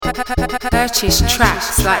Purchase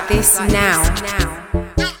tracks like this now.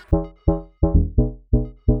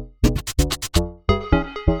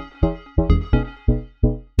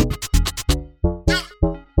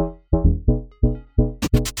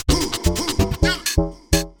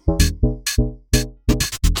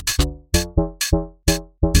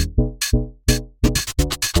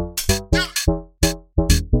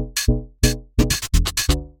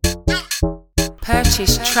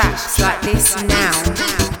 Purchase tracks like this now.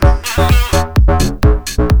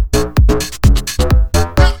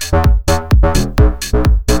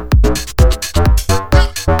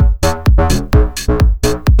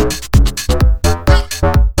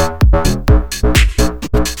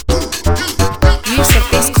 Use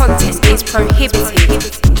of this content is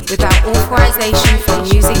prohibited without authorization from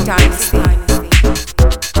Music Dynasty.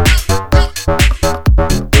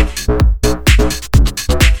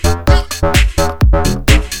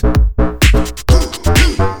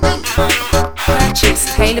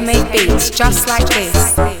 Tailor-made beats just like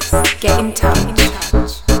this. Get in touch.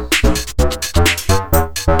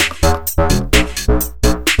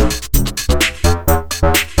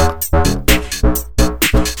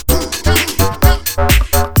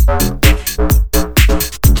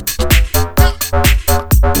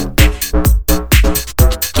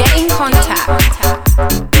 Get in contact.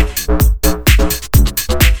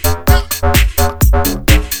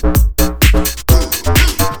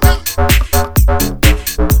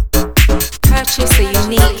 Purchase a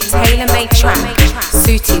unique tailor-made track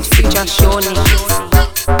suited for just your needs.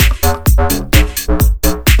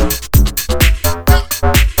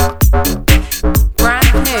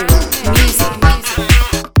 Brand new music.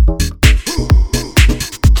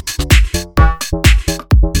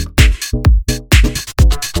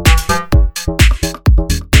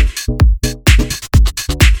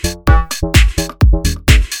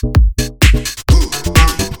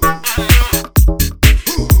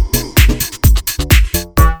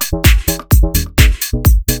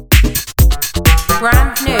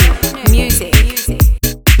 Brand new music.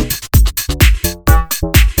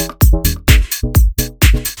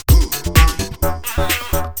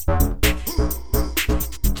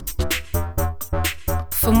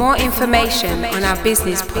 For more information on our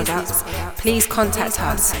business products, please contact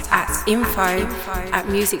us at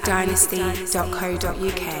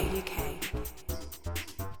info@musicdynasty.co.uk.